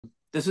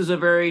This is a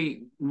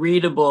very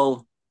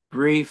readable,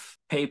 brief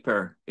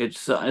paper.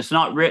 It's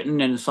not written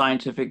in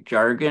scientific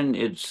jargon.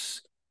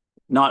 It's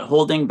not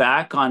holding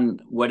back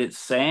on what it's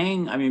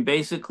saying. I mean,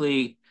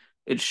 basically,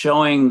 it's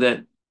showing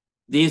that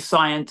these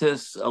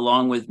scientists,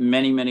 along with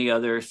many, many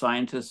other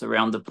scientists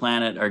around the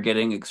planet, are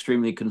getting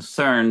extremely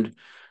concerned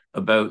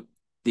about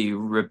the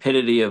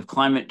rapidity of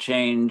climate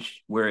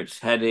change, where it's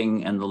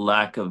heading, and the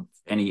lack of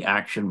any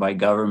action by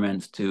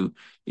governments to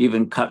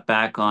even cut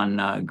back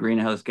on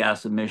greenhouse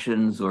gas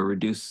emissions or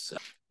reduce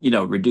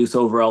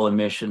overall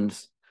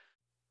emissions.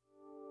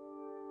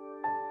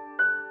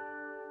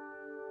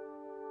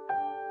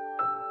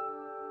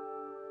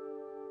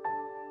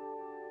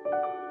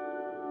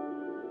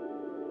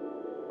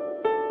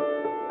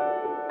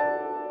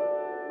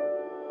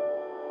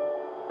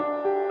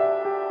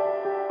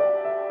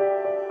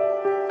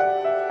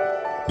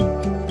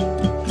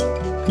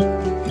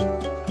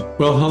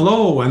 Well,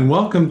 hello and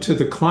welcome to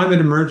the Climate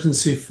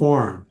Emergency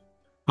Forum.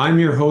 I'm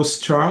your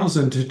host, Charles,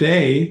 and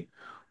today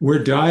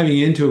we're diving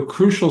into a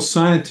crucial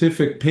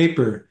scientific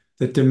paper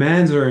that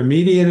demands our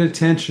immediate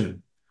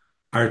attention.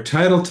 Our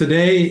title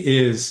today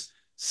is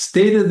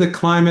State of the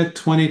Climate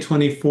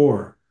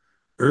 2024,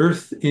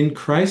 Earth in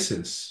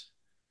Crisis.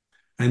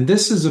 And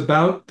this is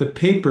about the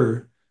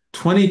paper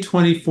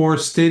 2024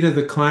 State of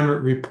the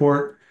Climate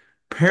Report,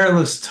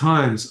 Perilous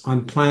Times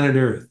on Planet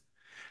Earth.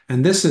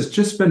 And this has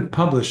just been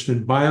published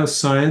in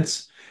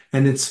Bioscience,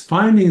 and its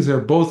findings are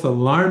both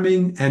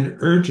alarming and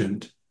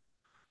urgent.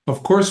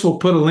 Of course, we'll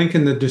put a link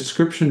in the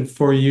description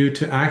for you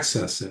to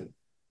access it.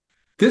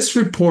 This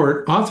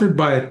report, authored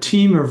by a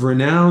team of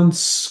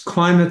renowned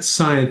climate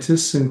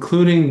scientists,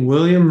 including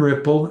William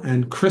Ripple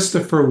and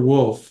Christopher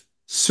Wolfe,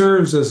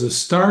 serves as a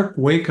stark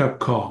wake-up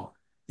call.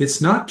 It's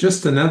not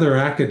just another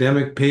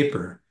academic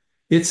paper.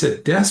 It's a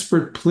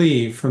desperate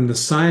plea from the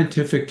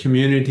scientific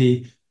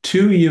community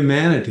to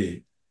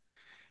humanity.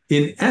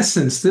 In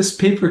essence, this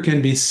paper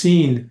can be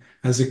seen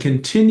as a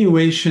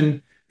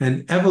continuation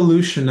and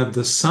evolution of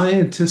the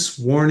scientists'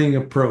 warning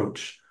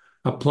approach,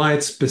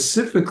 applied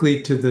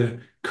specifically to the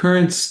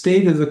current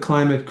state of the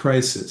climate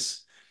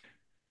crisis.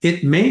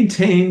 It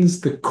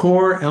maintains the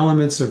core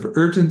elements of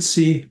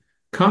urgency,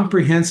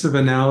 comprehensive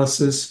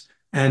analysis,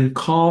 and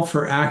call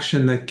for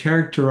action that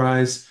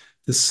characterize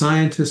the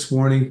scientists'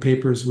 warning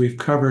papers we've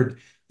covered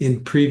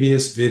in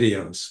previous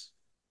videos.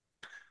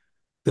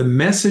 The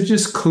message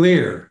is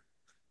clear.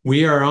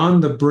 We are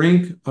on the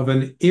brink of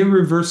an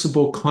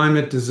irreversible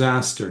climate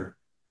disaster.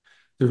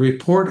 The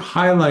report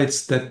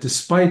highlights that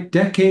despite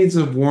decades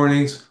of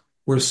warnings,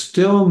 we're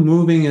still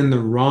moving in the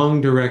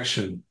wrong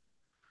direction.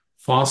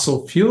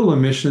 Fossil fuel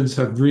emissions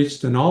have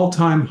reached an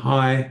all-time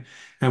high,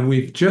 and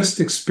we've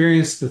just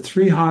experienced the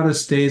three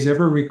hottest days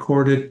ever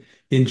recorded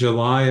in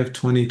July of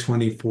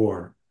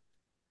 2024.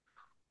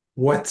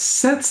 What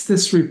sets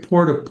this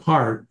report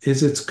apart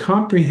is its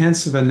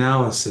comprehensive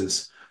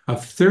analysis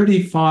of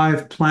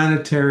 35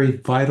 planetary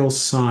vital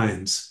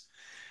signs.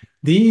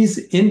 These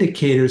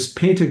indicators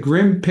paint a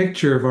grim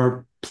picture of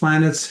our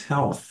planet's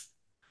health.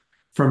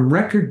 From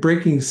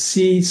record-breaking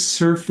sea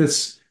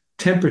surface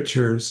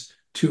temperatures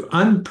to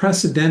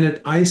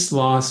unprecedented ice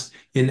loss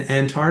in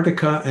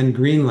Antarctica and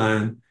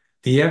Greenland,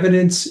 the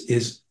evidence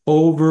is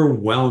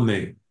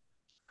overwhelming.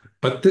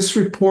 But this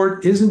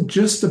report isn't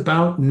just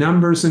about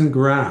numbers and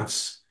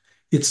graphs.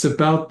 It's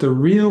about the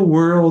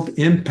real-world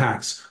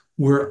impacts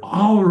we're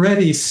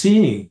already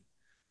seeing.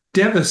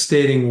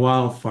 Devastating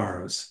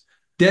wildfires,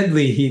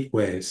 deadly heat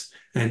waves,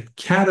 and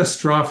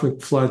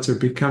catastrophic floods are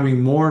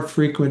becoming more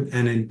frequent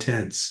and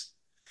intense.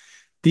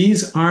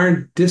 These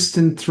aren't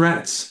distant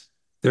threats.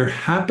 They're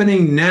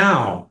happening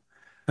now,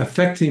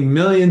 affecting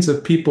millions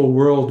of people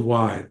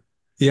worldwide.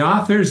 The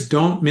authors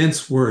don't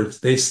mince words.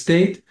 They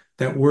state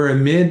that we're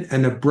amid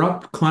an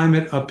abrupt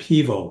climate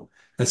upheaval,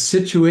 a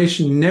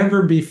situation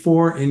never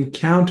before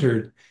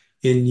encountered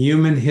in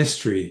human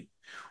history.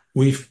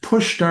 We've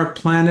pushed our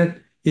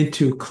planet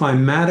into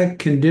climatic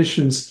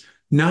conditions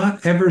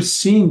not ever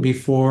seen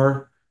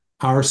before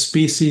our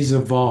species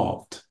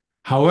evolved.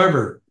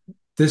 However,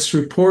 this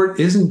report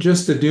isn't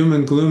just a doom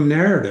and gloom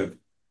narrative.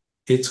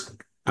 It's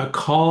a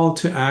call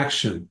to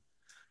action.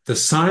 The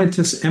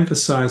scientists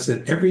emphasize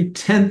that every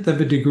tenth of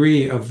a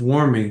degree of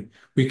warming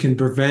we can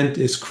prevent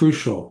is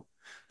crucial.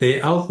 They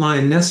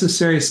outline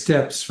necessary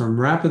steps from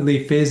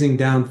rapidly phasing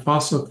down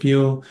fossil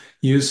fuel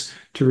use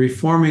to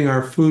reforming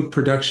our food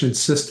production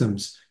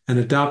systems and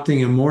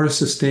adopting a more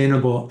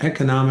sustainable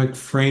economic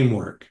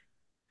framework.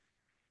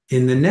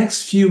 In the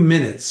next few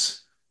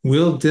minutes,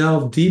 we'll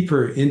delve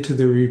deeper into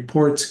the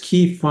report's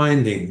key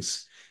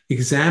findings,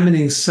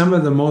 examining some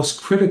of the most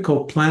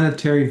critical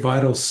planetary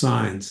vital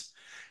signs,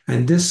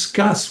 and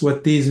discuss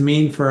what these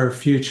mean for our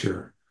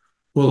future.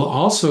 We'll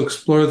also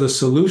explore the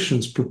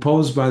solutions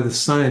proposed by the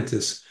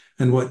scientists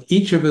and what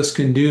each of us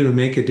can do to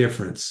make a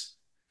difference.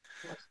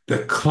 The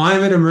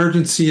climate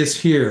emergency is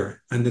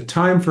here, and the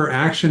time for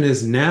action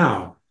is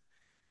now.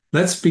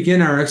 Let's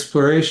begin our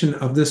exploration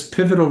of this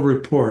pivotal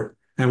report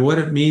and what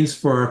it means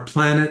for our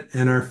planet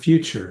and our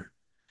future.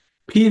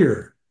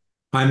 Peter,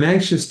 I'm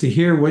anxious to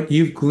hear what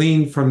you've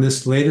gleaned from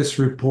this latest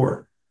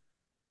report.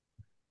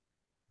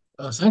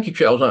 Thank you,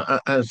 Charles,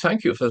 and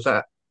thank you for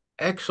that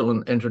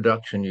excellent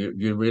introduction.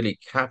 You really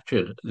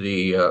captured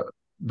the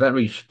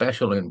very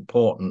special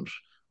importance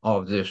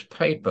of this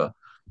paper,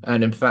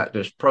 and in fact,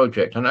 this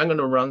project. And I'm going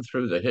to run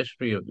through the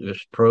history of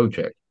this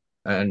project,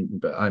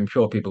 and I'm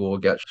sure people will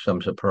get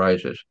some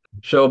surprises.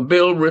 So,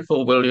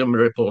 William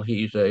Ripple,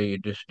 he's a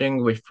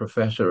distinguished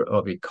professor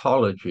of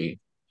ecology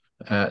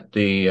at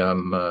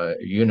the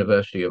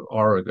University of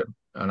Oregon,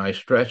 and I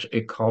stress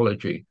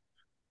ecology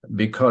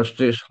because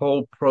this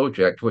whole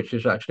project, which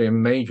is actually a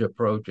major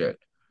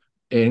project,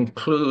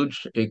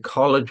 includes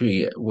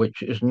ecology,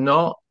 which is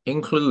not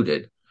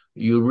included.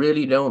 You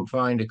really don't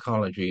find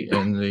ecology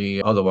in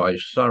the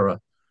otherwise thorough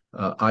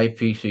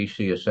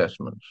IPCC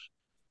assessments.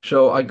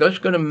 So I'm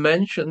just going to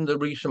mention the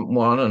recent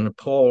one, and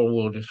Paul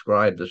will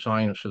describe the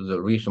science of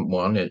the recent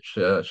one.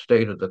 It's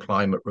State of the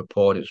Climate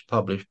Report. It's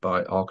published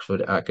by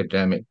Oxford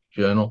Academic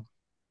Journal.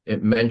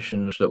 It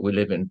mentions that we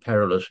live in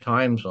perilous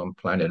times on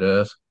planet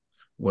Earth.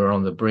 We're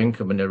on the brink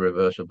of an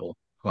irreversible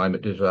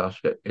climate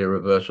disaster.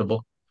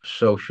 Irreversible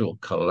social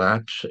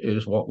collapse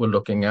is what we're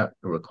looking at.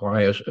 It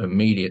requires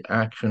immediate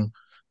action.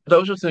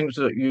 Those are things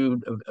that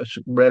you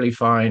rarely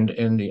find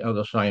in the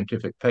other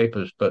scientific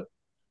papers, but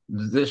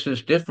this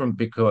is different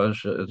because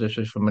this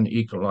is from an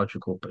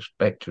ecological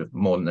perspective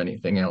more than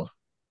anything else.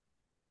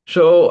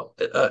 So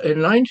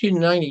in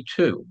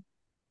 1992,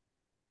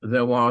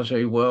 there was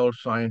a world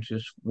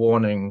scientist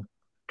warning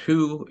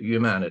to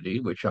humanity,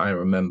 which I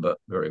remember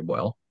very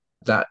well.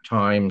 That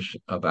times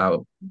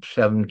about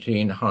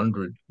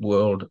 1,700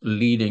 world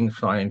leading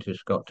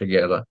scientists got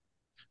together,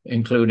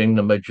 including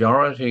the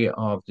majority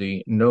of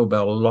the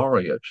Nobel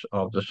laureates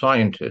of the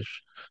scientists.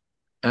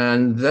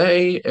 And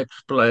they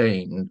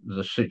explained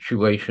the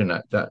situation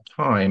at that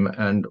time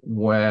and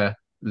where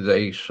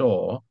they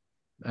saw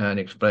and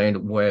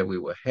explained where we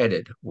were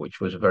headed, which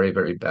was a very,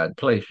 very bad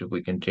place if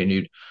we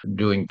continued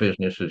doing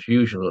business as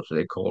usual, as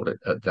they called it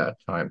at that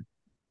time.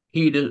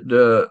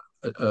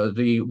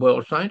 The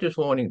World Scientist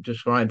Warning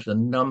describes the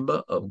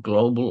number of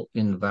global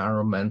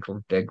environmental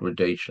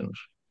degradations.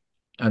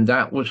 And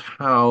that was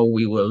how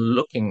we were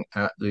looking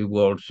at the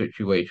world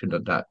situation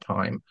at that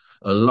time.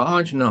 A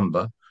large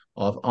number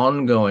of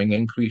ongoing,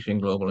 increasing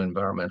global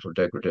environmental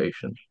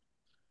degradations.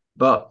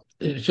 But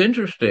it's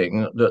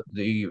interesting that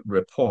the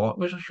report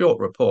was a short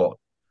report,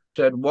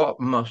 said,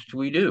 what must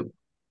we do?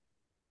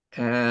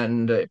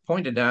 And it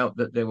pointed out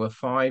that there were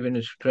five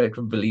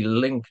inextricably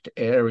linked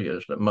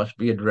areas that must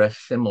be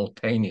addressed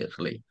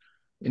simultaneously.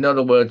 In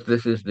other words,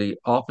 this is the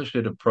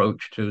opposite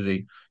approach to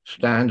the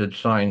standard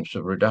science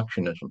of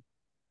reductionism.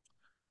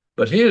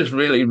 But here's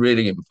really,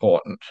 really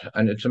important,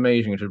 and it's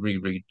amazing to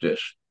reread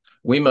this.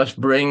 We must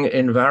bring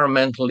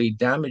environmentally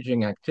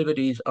damaging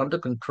activities under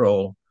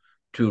control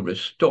to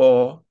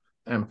restore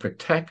and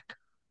protect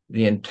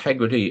the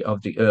integrity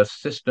of the Earth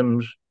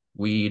systems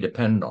we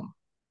depend on.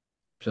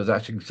 So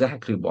that's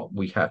exactly what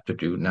we have to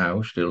do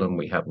now, still, and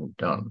we haven't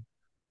done.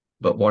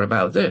 But what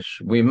about this?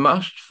 We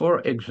must, for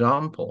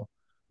example,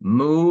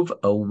 move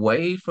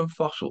away from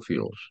fossil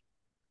fuels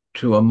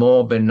to a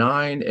more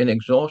benign,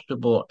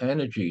 inexhaustible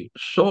energy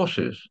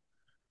sources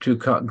to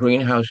cut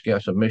greenhouse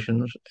gas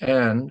emissions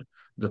and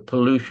the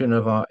pollution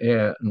of our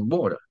air and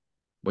water,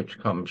 which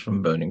comes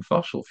from burning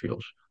fossil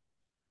fuels.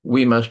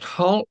 We must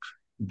halt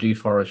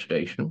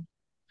deforestation.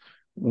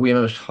 We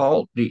must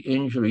halt the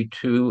injury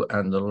to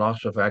and the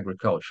loss of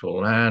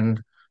agricultural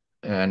land,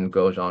 and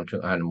goes on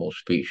to animal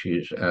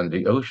species and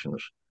the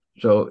oceans.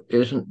 So,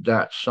 isn't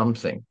that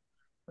something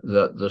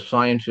that the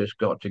scientists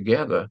got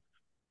together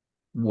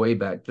way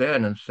back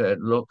then and said,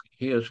 look,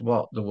 here's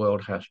what the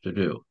world has to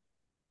do?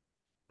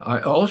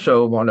 I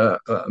also want to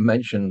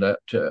mention that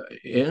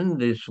in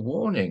this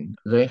warning,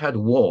 they had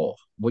war,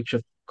 which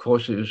of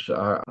course is,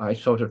 I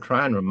sort of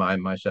try and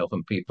remind myself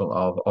and people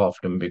of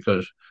often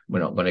because we're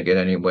not going to get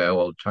anywhere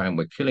all the time.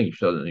 We're killing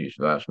each other in these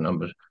vast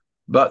numbers.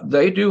 But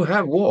they do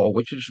have war,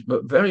 which is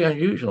very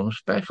unusual and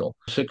special.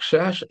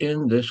 Success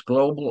in this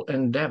global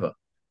endeavor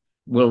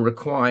will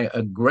require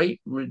a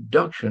great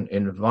reduction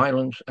in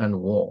violence and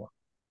war,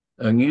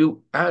 a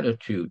new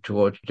attitude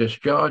towards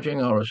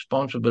discharging our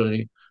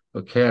responsibility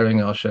for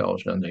caring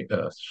ourselves and the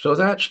earth. So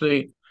that's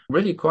the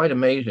really quite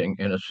amazing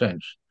in a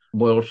sense.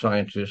 World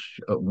scientists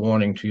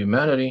warning to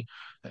humanity,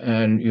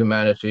 and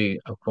humanity,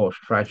 of course,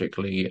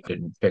 tragically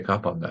didn't pick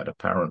up on that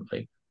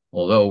apparently.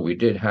 Although we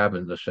did have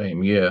in the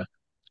same year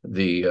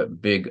the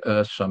Big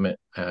Earth Summit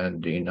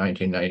and the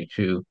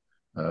 1992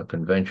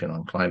 Convention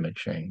on Climate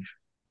Change.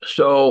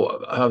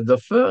 So the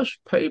first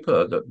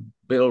paper that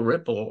Bill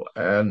Ripple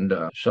and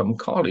some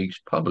colleagues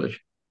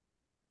published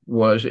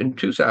was in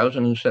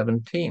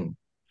 2017.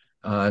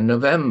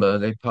 November,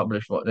 they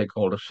published what they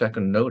called a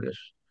second notice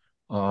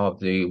of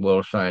the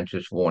World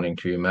Scientist Warning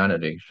to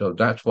Humanity. So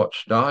that's what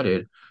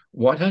started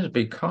what has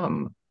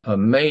become a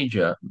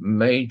major,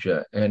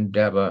 major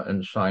endeavor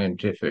and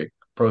scientific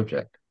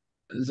project.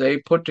 They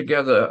put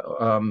together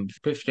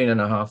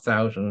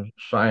 15,500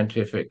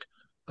 scientific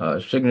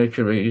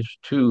signatories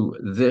to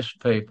this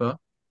paper.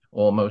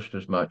 almost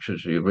as much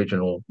as the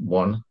original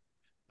one,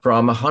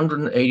 from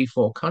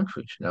 184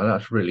 countries. Now,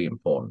 that's really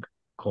important,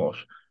 of course,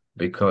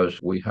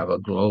 because we have a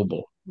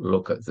global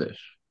look at this.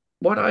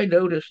 What I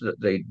noticed that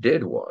they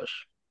did was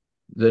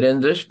that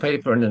in this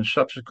paper and in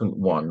subsequent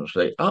ones,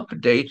 they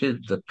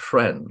updated the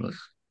trends,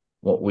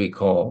 what we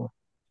call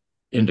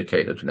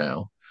indicators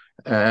now,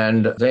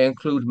 and they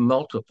include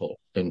multiple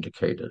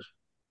indicators.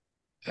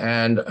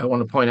 And I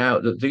want to point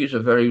out that these are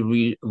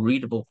very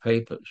readable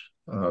papers.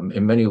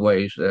 In many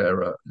ways,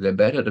 they're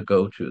better to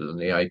go to than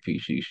the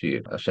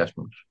IPCC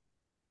assessments.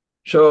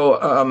 So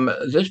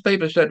this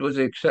paper said, with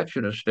the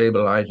exception of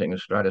stabilizing a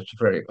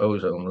stratospheric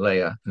ozone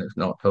layer, and it's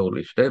not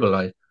totally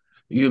stabilized,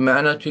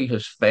 humanity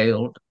has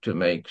failed to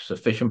make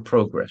sufficient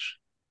progress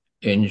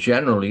in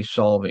generally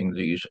solving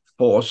these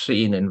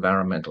foreseen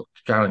environmental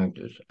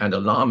challenges, and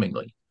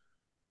alarmingly,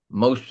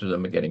 most of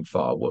them are getting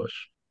far worse.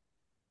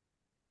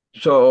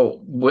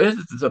 So with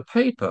the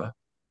paper,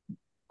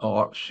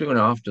 or soon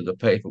after the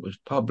paper was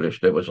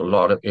published, there was a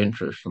lot of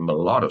interest from a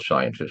lot of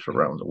scientists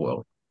around the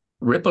world.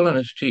 Ripple and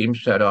his team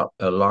set up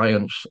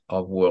Alliance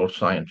of World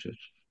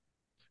Scientists,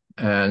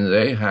 and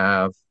they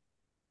have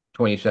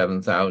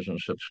 27,000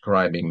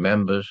 subscribing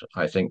members.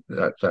 I think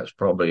that's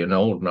probably an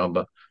old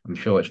number. I'm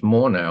sure it's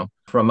more now,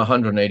 from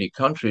 180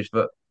 countries.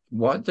 But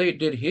what they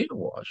did here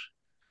was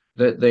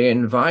that they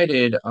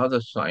invited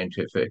other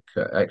scientific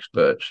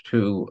experts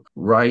to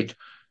write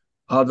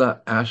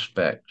other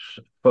aspects,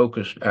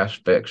 focused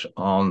aspects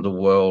on the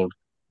world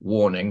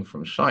warning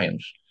from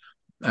science.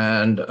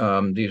 And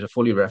these are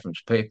fully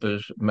referenced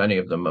papers. Many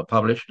of them are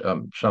published.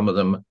 Some of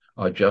them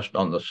are just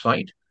on the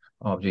site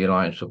of the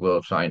Alliance of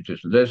World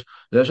Scientists.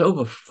 There's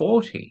over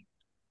 40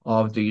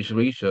 of these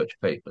research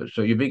papers.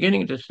 So you're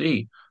beginning to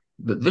see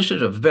that this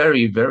is a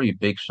very, very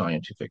big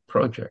scientific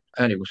project.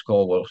 And it was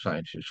called World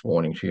Scientists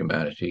Warning to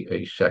Humanity,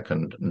 a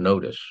Second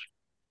Notice.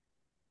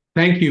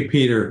 Thank you,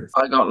 Peter.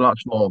 I got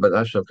lots more, but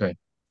that's okay.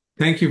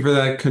 Thank you for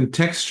that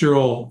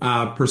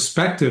contextual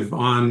perspective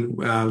on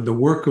the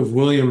work of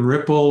William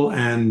Ripple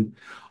and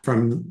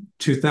from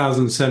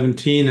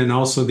 2017 and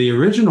also the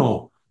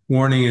original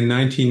warning in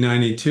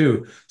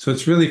 1992. So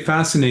it's really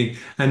fascinating.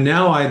 And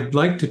now I'd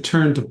like to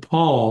turn to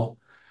Paul.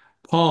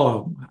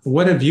 Paul,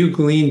 what have you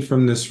gleaned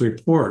from this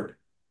report?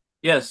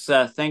 Yes,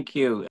 thank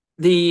you.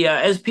 The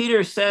As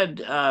Peter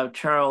said,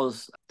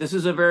 Charles, this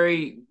is a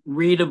very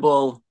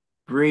readable,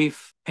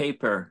 brief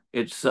paper.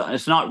 It's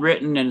not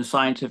written in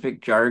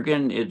scientific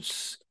jargon.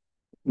 It's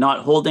not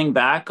holding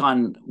back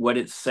on what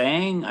it's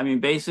saying. I mean,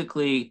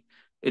 basically,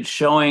 it's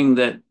showing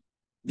that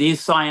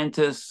these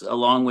scientists,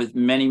 along with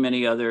many,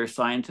 many other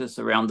scientists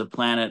around the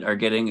planet, are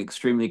getting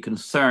extremely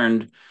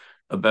concerned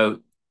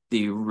about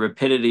the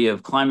rapidity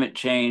of climate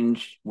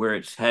change, where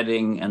it's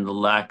heading, and the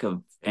lack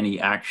of any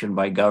action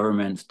by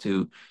governments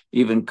to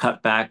even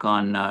cut back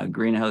on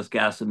greenhouse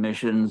gas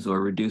emissions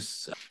or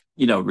reduce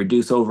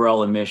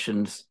overall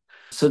emissions.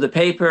 So the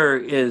paper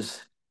is,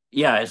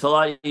 yeah, it's a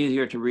lot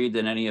easier to read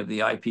than any of the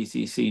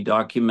IPCC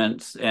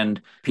documents. And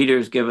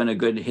Peter's given a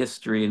good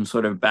history and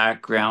sort of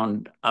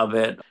background of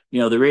it.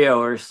 The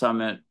Rio Earth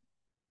Summit,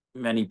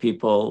 many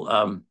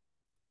people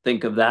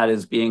think of that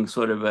as being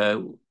sort of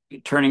a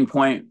turning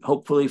point,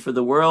 hopefully, for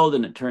the world.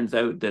 And it turns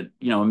out that,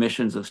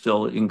 emissions have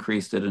still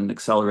increased at an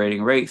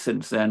accelerating rate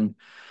since then.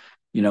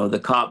 The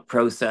COP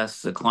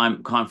process, the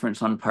Climate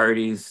Conference on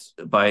Parties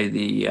by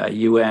the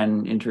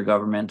UN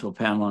Intergovernmental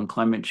Panel on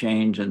Climate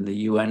Change and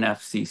the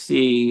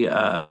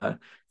UNFCCC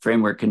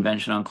Framework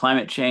Convention on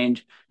Climate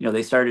Change.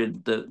 They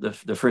started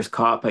the first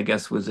COP, I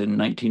guess, was in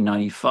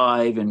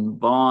 1995 in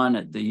Bonn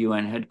at the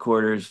UN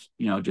headquarters,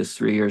 just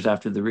 3 years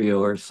after the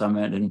Rio Earth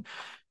Summit. And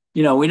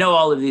we know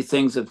all of these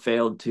things have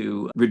failed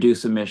to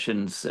reduce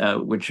emissions,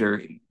 which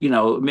are,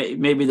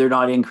 maybe they're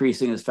not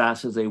increasing as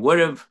fast as they would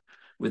have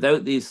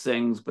without these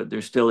things, but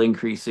they're still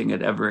increasing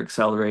at ever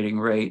accelerating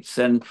rates.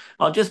 And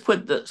I'll just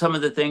put some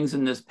of the things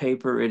in this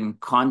paper in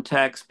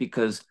context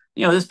because,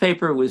 this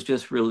paper was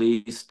just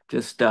released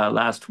just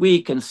last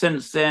week. And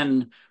since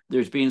then,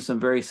 there's been some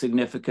very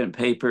significant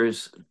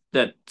papers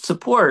that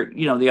support,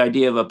 the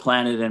idea of a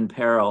planet in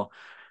peril.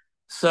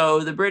 So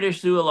the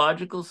British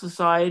Zoological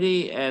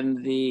Society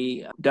and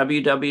the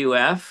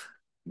WWF,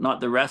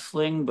 not the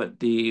wrestling, but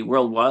the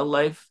World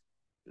Wildlife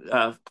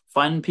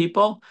Fund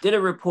people, did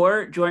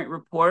a joint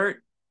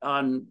report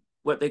on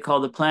what they call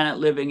the Planet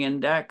Living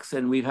Index.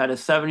 And we've had a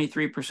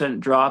 73%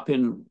 drop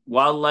in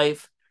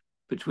wildlife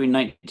between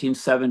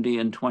 1970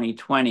 and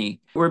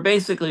 2020. We're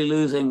basically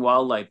losing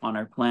wildlife on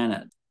our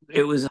planet.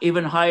 It was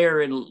even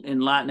higher in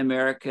Latin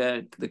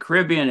America, the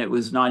Caribbean, it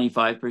was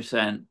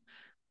 95%.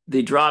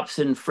 The drops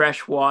in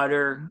fresh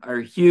water are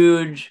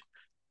huge.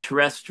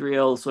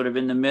 Terrestrial, sort of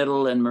in the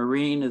middle, and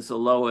marine is the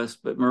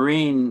lowest, but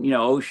marine,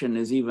 ocean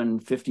is even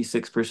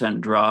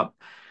 56% drop.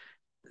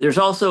 There's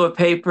also a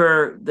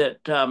paper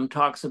that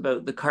talks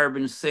about the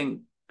carbon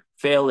sink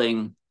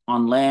failing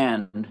on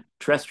land,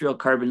 terrestrial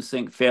carbon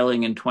sink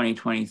failing in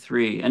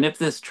 2023. And if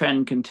this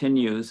trend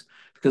continues,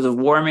 because of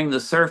warming the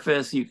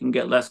surface, you can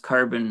get less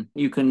carbon.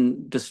 You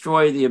can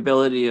destroy the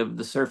ability of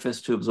the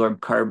surface to absorb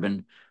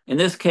carbon In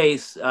this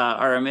case,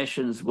 our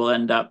emissions will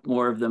end up,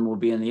 more of them will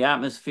be in the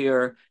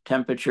atmosphere.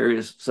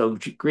 Temperatures, so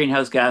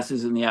greenhouse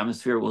gases in the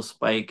atmosphere will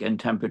spike and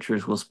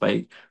temperatures will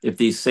spike if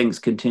these things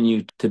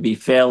continue to be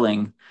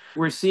failing.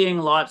 We're seeing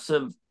lots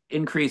of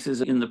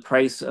increases in the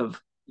price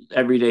of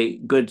everyday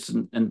goods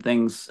and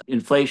things.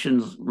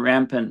 Inflation's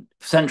rampant.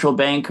 Central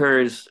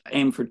bankers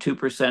aim for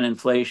 2%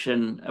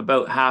 inflation.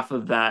 About half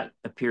of that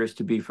appears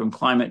to be from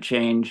climate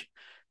change,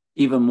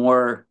 even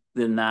more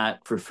than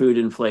that for food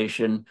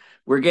inflation.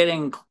 We're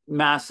getting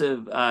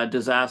massive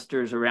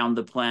disasters around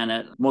the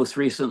planet. Most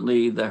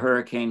recently, the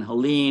Hurricane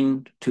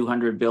Helene,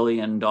 $200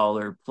 billion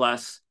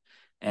plus,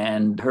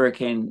 and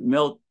Hurricane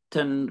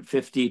Milton,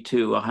 50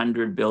 to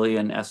 100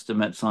 billion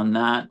estimates on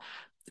that.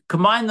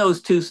 Combine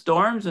those two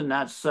storms, and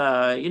that's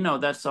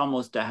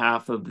almost a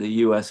half of the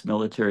U.S.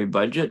 military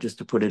budget, just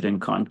to put it in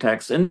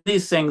context. And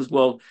these things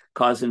will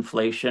cause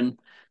inflation.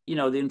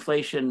 The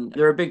inflation,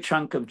 they're a big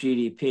chunk of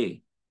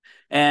GDP.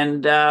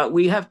 And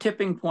we have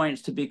tipping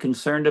points to be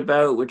concerned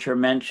about, which are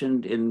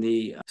mentioned in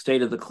the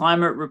State of the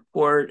Climate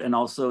report. And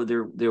also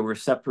there were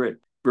separate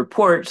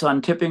reports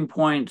on tipping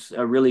points.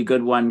 A really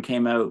good one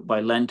came out by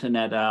Lenton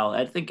et al.,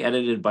 I think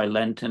edited by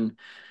Lenton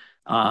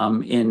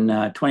in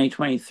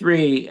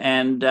 2023.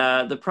 And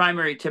the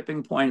primary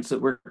tipping points that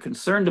we're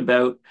concerned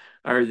about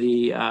are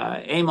the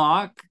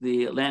AMOC,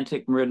 the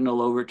Atlantic Meridional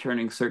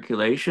Overturning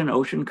Circulation,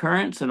 ocean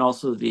currents, and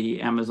also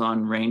the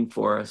Amazon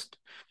rainforest.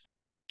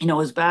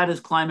 As bad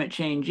as climate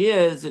change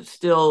is, it's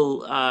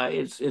still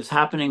it's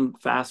happening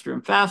faster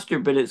and faster,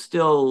 but it's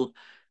still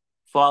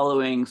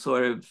following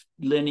sort of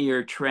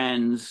linear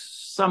trends,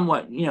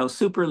 somewhat,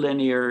 super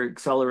linear,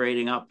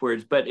 accelerating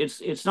upwards. But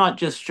it's not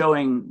just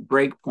showing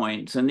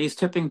breakpoints, and these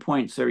tipping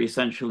points are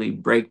essentially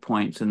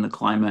breakpoints in the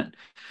climate.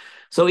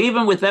 So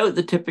even without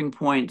the tipping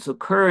points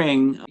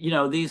occurring,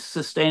 these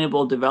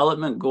sustainable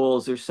development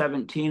goals, there's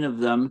 17 of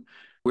them.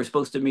 We're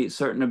supposed to meet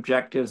certain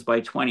objectives by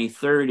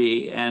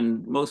 2030,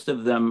 and most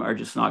of them are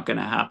just not going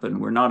to happen.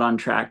 We're not on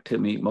track to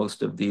meet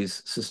most of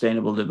these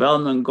sustainable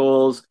development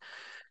goals.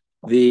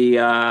 The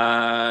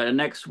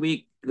next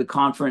week, the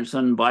conference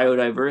on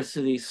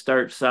biodiversity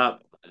starts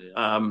up.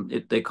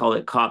 They call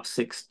it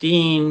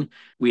COP16.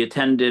 We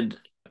attended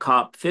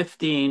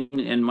COP15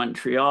 in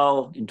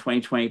Montreal in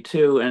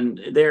 2022,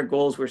 and their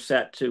goals were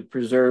set to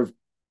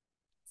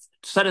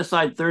set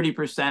aside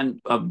 30%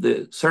 of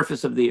the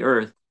surface of the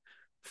earth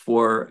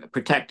for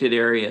protected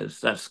areas.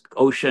 That's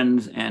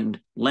oceans and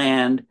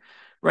land.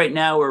 Right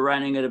now, we're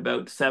running at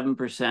about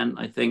 7%,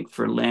 I think,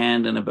 for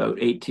land and about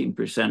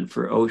 18%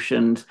 for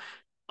oceans.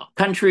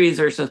 Countries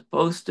are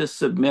supposed to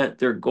submit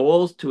their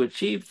goals to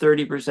achieve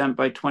 30%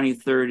 by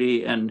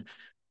 2030, and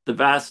the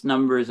vast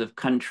numbers of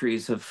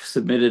countries have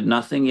submitted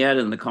nothing yet,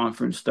 and the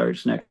conference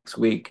starts next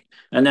week.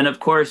 And then,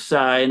 of course,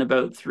 in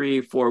about 3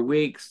 or 4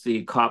 weeks,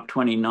 the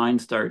COP29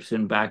 starts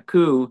in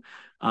Baku.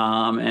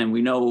 And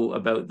we know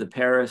about the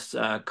Paris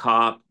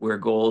COP, where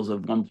goals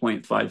of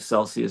 1.5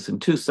 Celsius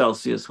and 2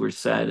 Celsius were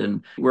set,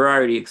 and we're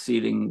already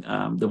exceeding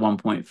the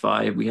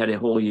 1.5. We had a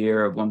whole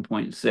year of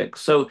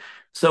 1.6.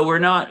 So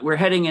we're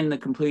heading in the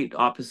complete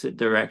opposite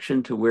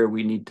direction to where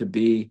we need to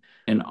be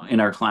in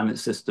our climate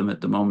system at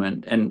the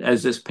moment. And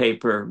as this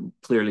paper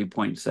clearly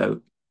points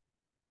out.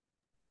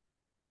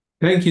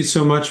 Thank you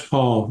so much,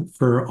 Paul,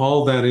 for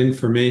all that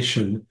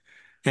information.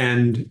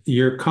 And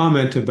your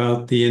comment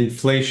about the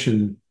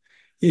inflation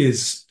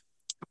is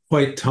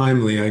quite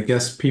timely. I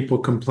guess people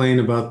complain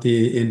about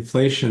the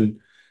inflation,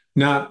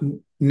 not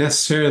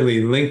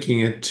necessarily linking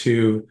it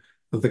to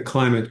the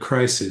climate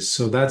crisis.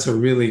 So that's a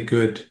really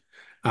good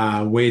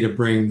way to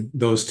bring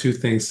those two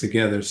things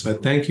together. So I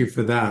thank you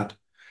for that.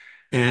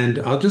 And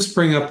I'll just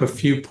bring up a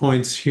few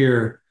points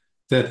here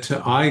that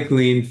I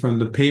gleaned from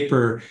the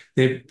paper.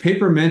 The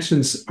paper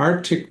mentions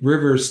Arctic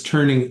rivers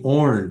turning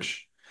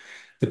orange.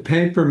 The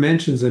paper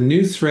mentions a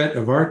new threat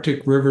of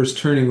Arctic rivers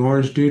turning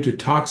orange due to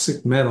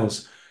toxic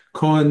metals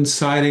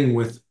coinciding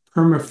with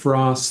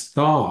permafrost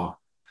thaw.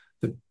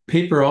 The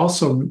paper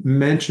also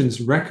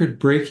mentions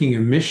record-breaking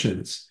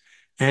emissions,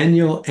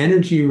 annual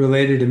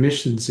energy-related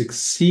emissions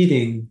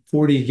exceeding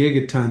 40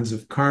 gigatons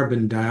of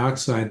carbon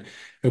dioxide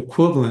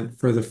equivalent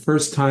for the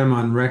first time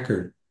on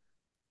record.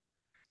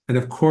 And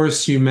of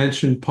course, you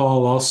mentioned,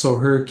 Paul, also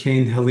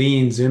Hurricane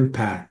Helene's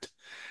impact.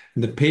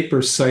 And the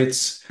paper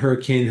cites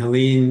Hurricane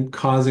Helene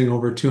causing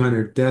over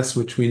 200 deaths,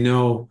 which we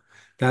know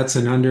that's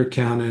an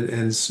undercount and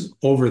is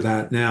over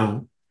that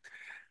now.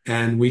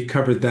 And we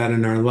covered that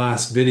in our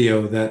last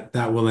video,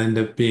 that will end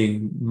up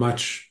being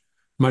much,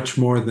 much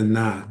more than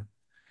that.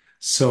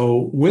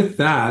 So with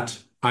that,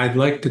 I'd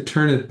like to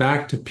turn it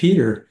back to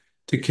Peter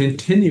to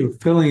continue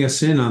filling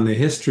us in on the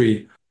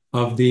history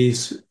of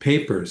these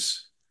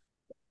papers.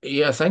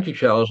 Yeah, thank you,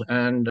 Charles.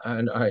 And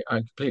I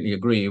completely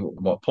agree.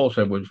 What Paul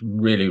said was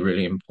really,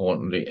 really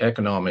important. The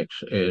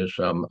economics is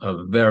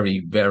a very,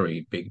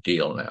 very big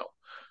deal now.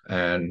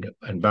 And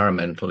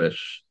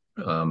environmentalists,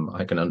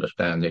 I can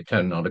understand they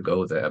tend not to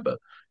go there, but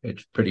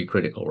it's pretty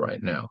critical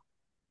right now.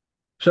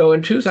 So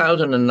in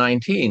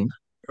 2019,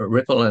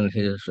 Ripple and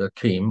his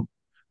team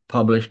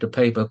published a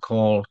paper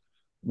called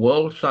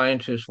World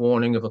scientists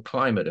warning of a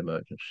climate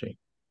emergency.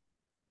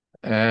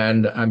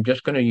 And I'm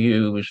just going to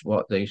use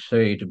what they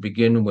say to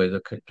begin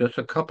with, just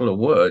a couple of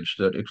words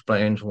that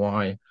explains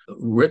why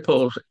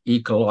Ripple's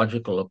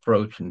ecological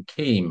approach and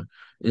team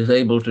is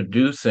able to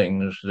do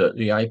things that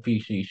the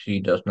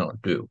IPCC does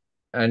not do.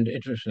 And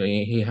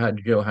interestingly, he had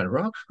Johan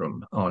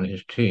Rockström on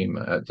his team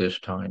at this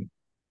time.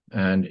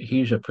 And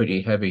he's a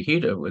pretty heavy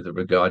hitter with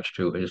regards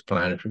to his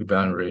planetary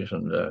boundaries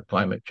and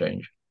climate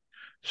change.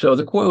 So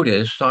the quote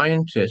is,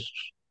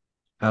 scientists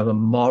have a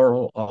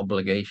moral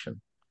obligation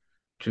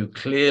to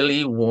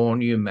clearly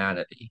warn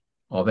humanity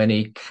of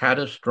any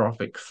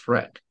catastrophic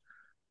threat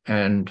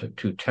and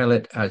to tell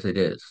it as it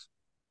is.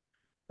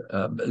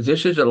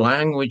 This is a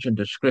language and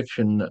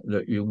description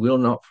that you will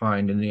not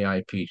find in the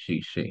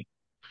IPCC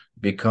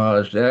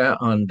because they're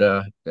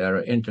under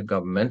their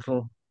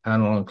intergovernmental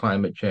panel on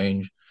climate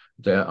change.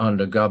 They're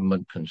under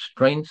government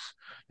constraints,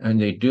 and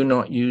they do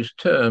not use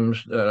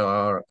terms that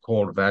are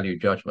called value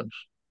judgments.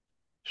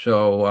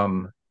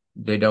 So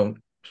they don't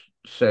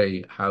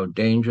say how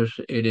dangerous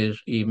it is,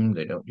 even.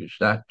 They don't use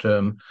that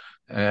term.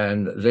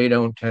 And they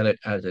don't tell it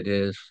as it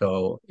is.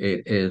 So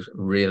it is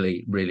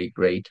really, really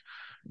great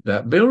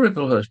that Bill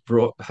Ripple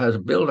has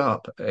built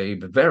up a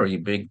very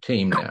big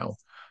team now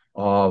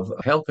of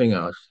helping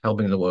us,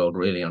 helping the world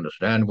really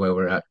understand where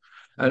we're at,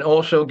 and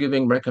also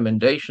giving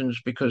recommendations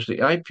because the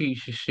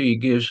IPCC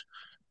gives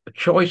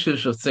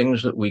choices of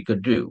things that we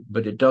could do,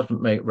 but it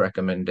doesn't make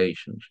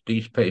recommendations.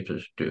 These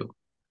papers do.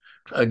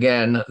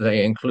 Again,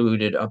 they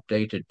included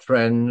updated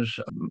trends,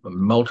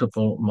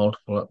 multiple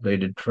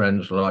updated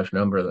trends, a large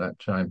number at that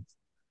time.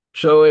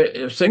 So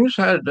if things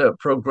had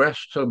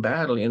progressed so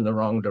badly in the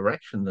wrong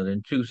direction that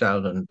in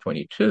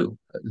 2022,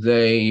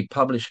 they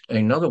published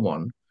another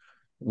one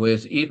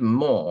with even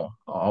more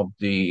of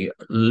the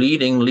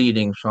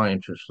leading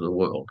scientists of the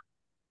world.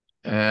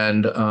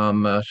 And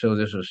so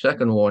there's a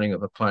second warning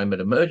of a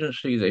climate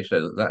emergency. They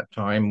said at that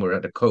time we're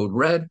at a code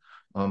red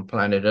on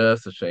planet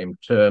Earth, the same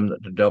term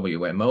that the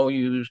WMO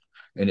used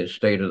in its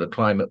State of the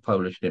Climate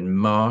published in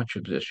March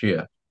of this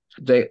year.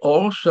 They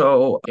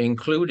also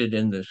included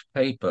in this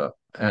paper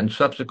and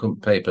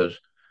subsequent papers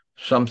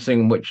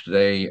something which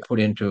they put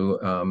into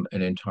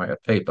an entire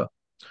paper,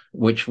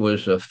 which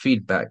was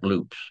feedback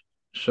loops.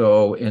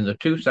 So in the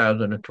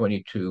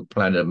 2022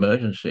 planet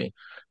emergency,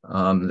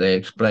 they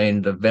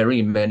explained the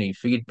very many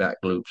feedback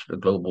loops that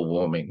global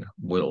warming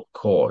will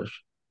cause.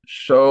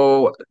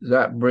 So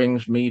that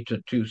brings me to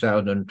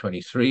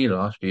 2023,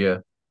 last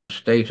year,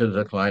 State of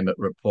the Climate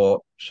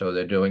Report. So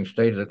they're doing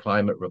State of the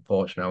Climate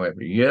reports now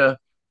every year.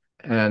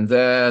 And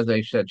there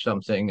they said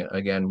something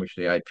again, which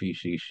the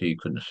IPCC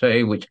couldn't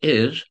say, which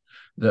is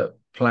that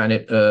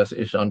planet Earth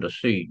is under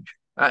siege.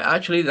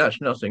 Actually, that's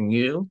nothing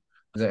new.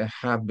 There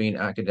have been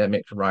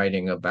academics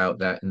writing about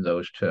that in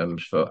those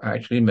terms for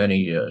actually many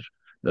years,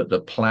 that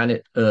the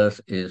planet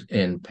Earth is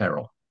in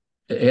peril.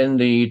 In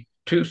the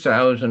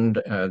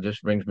 2000, this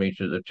brings me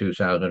to the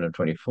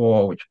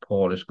 2024, which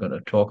Paul is going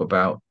to talk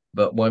about.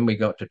 But when we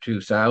got to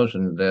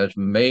 2000, there's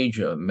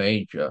major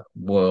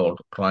world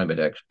climate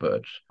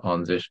experts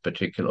on this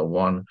particular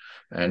one.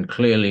 And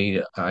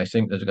clearly, I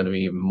think there's going to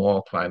be even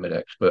more climate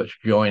experts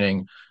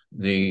joining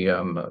the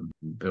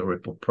Bill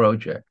Ripple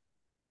project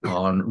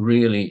on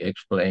really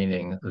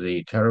explaining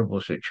the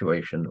terrible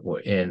situation that we're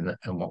in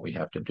and what we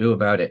have to do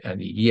about it.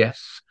 And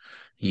yes,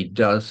 he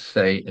does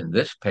say in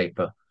this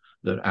paper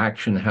that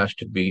action has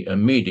to be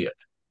immediate.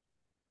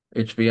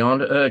 It's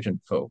beyond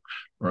urgent, folks,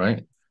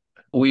 right?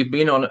 We've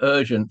been on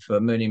urgent for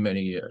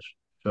many years.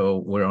 So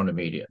we're on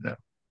immediate now.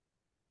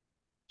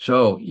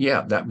 So,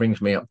 yeah, that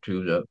brings me up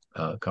to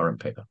the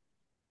current paper.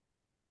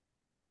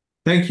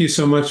 Thank you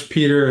so much,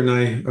 Peter.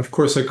 And of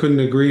course, I couldn't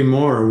agree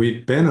more.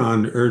 We've been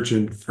on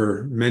urgent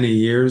for many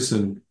years,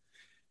 and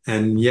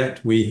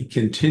yet we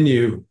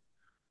continue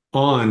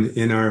on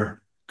in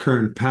our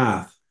current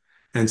path.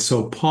 And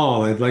so,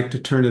 Paul, I'd like to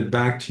turn it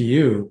back to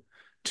you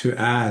to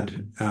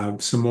add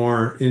some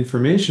more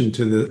information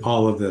to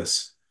all of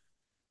this.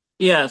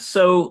 Yeah,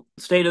 so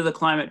State of the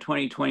Climate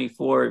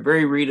 2024,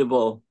 very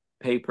readable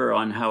paper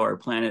on how our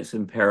planet's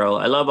in peril.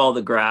 I love all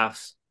the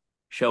graphs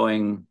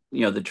showing,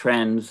 the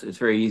trends. It's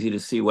very easy to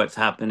see what's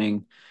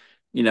happening,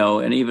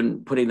 and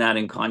even putting that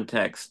in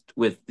context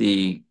with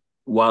the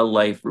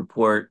wildlife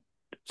report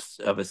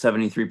of a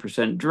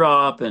 73%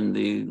 drop and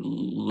the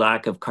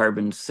lack of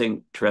carbon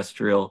sink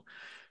terrestrial,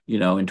 in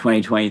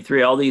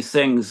 2023. All these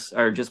things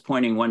are just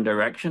pointing one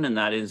direction, and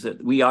that is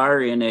that we are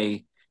in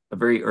a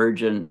very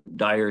urgent,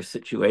 dire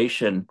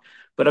situation.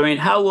 But I mean,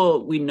 how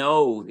will we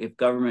know if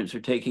governments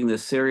are taking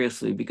this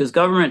seriously? Because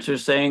governments are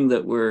saying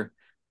that we're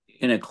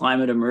in a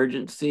climate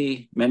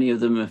emergency. Many of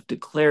them have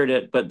declared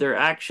it, but their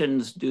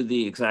actions do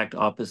the exact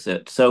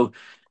opposite. So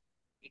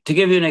to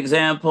give you an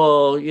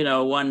example,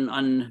 one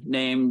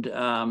unnamed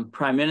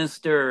prime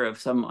minister of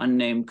some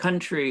unnamed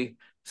country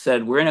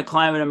said, we're in a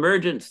climate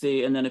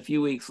emergency, and then a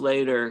few weeks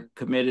later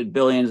committed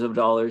billions of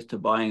dollars to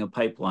buying a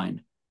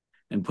pipeline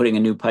and putting a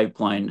new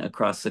pipeline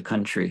across the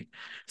country.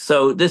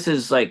 So this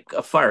is like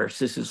a farce.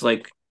 This is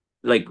like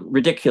like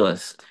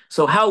ridiculous.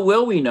 So how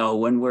will we know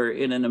when we're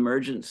in an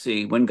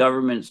emergency, when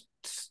governments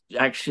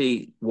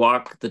actually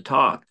walk the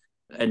talk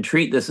and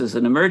treat this as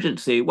an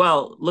emergency?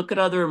 Well, look at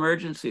other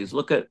emergencies.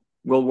 Look at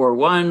World War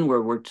One,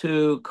 World War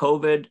Two,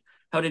 COVID.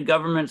 How did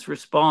governments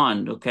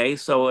respond? Okay,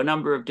 so a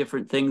number of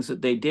different things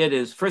that they did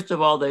is, first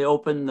of all, they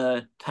opened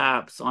the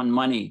taps on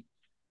money,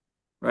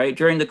 right?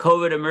 During the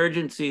COVID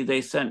emergency,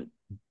 they sent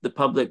the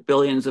public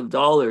billions of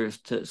dollars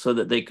to so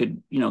that they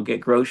could,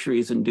 get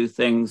groceries and do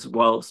things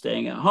while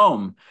staying at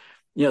home.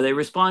 They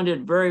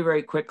responded very,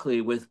 very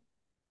quickly with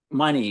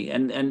money.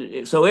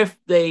 And so if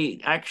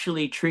they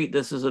actually treat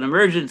this as an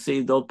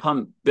emergency, they'll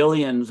pump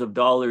billions of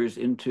dollars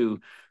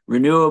into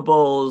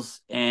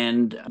renewables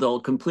and they'll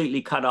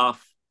completely cut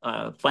off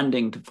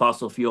funding to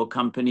fossil fuel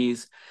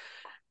companies.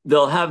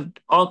 They'll have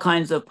all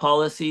kinds of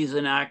policies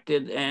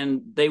enacted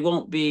and they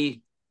won't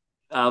be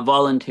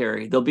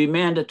voluntary. There'll be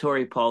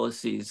mandatory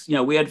policies.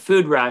 We had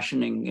food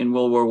rationing in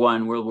World War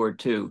One, World War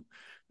Two,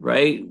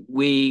 right?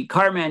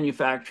 Car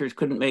manufacturers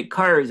couldn't make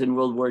cars in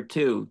World War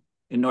Two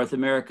in North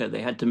America.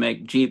 They had to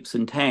make jeeps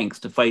and tanks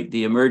to fight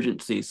the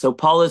emergency. So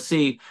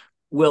policy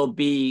will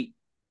be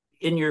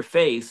in your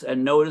face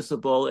and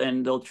noticeable,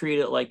 and they'll treat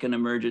it like an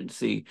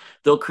emergency.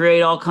 They'll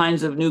create all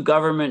kinds of new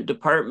government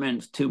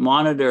departments to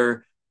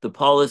monitor the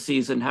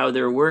policies and how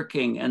they're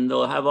working, and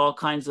they'll have all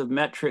kinds of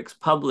metrics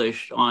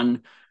published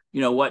on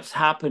what's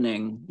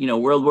happening.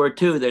 World War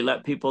II, they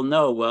let people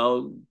know,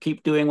 well,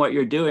 keep doing what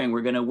you're doing,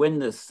 we're going to win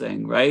this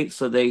thing, right?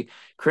 So they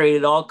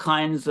created all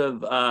kinds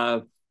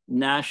of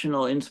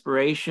national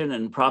inspiration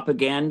and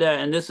propaganda,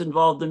 and this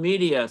involved the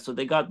media. So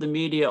they got the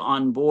media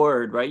on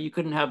board, right? You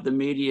couldn't have the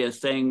media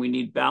saying we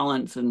need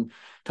balance and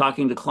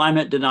talking to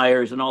climate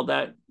deniers and all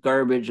that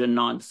garbage and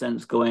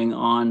nonsense going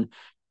on.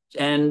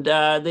 And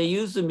they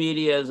use the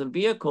media as a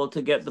vehicle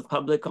to get the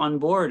public on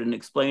board and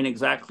explain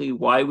exactly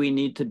why we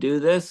need to do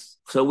this.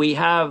 So we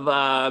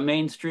have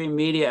mainstream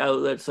media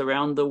outlets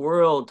around the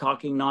world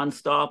talking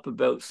nonstop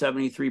about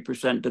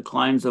 73%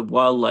 declines of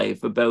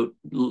wildlife, about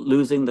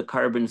losing the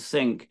carbon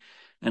sink,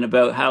 and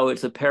about how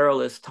it's a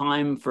perilous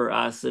time for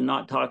us, and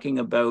not talking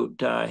about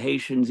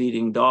Haitians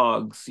eating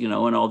dogs, and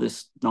all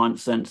this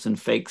nonsense and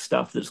fake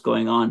stuff that's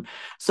going on.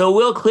 So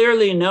we'll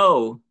clearly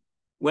know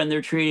when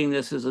they're treating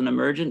this as an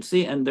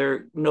emergency, and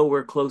they're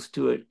nowhere close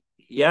to it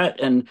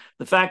yet. And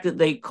the fact that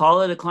they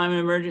call it a climate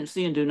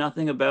emergency and do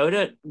nothing about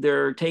it,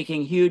 they're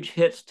taking huge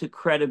hits to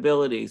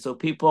credibility. So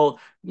people,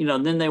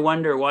 then they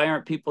wonder, why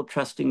aren't people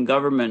trusting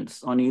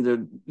governments on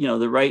either,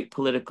 the right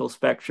political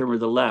spectrum or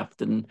the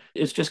left? And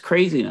it's just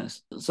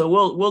craziness. So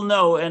we'll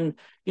know. And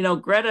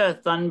Greta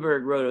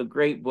Thunberg wrote a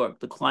great book,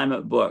 The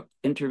Climate Book,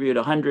 interviewed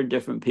 100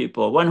 different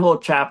people. One whole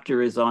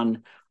chapter is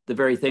on the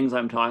very things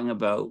I'm talking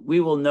about. We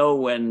will know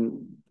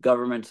when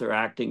governments are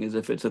acting as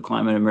if it's a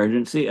climate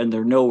emergency, and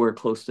they're nowhere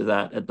close to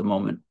that at the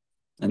moment,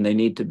 and they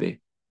need to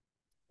be.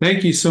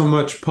 Thank you so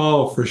much,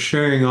 Paul, for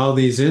sharing all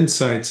these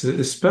insights,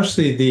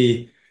 especially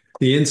the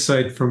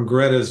insight from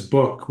Greta's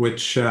book,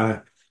 which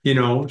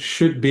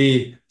should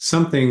be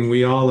something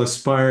we all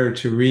aspire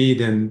to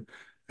read and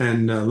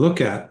look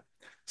at.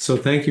 So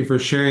thank you for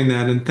sharing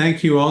that, and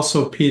thank you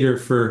also, Peter,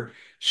 for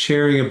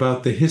sharing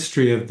about the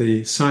history of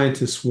the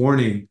scientist's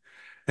warning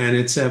and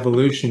its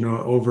evolution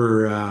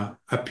over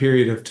a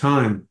period of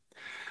time.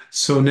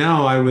 So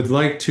now I would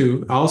like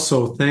to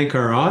also thank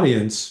our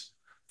audience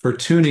for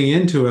tuning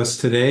in to us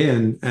today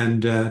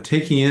and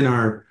taking in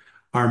our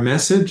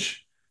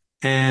message.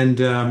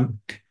 And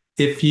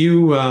if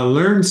you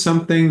learned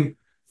something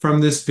from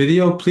this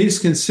video, please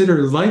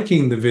consider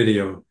liking the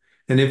video.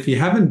 And if you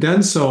haven't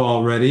done so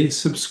already,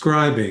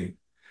 subscribing.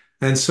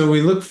 And so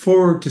we look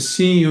forward to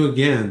seeing you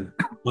again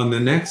on the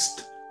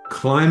next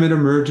Climate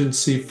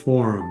Emergency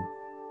Forum.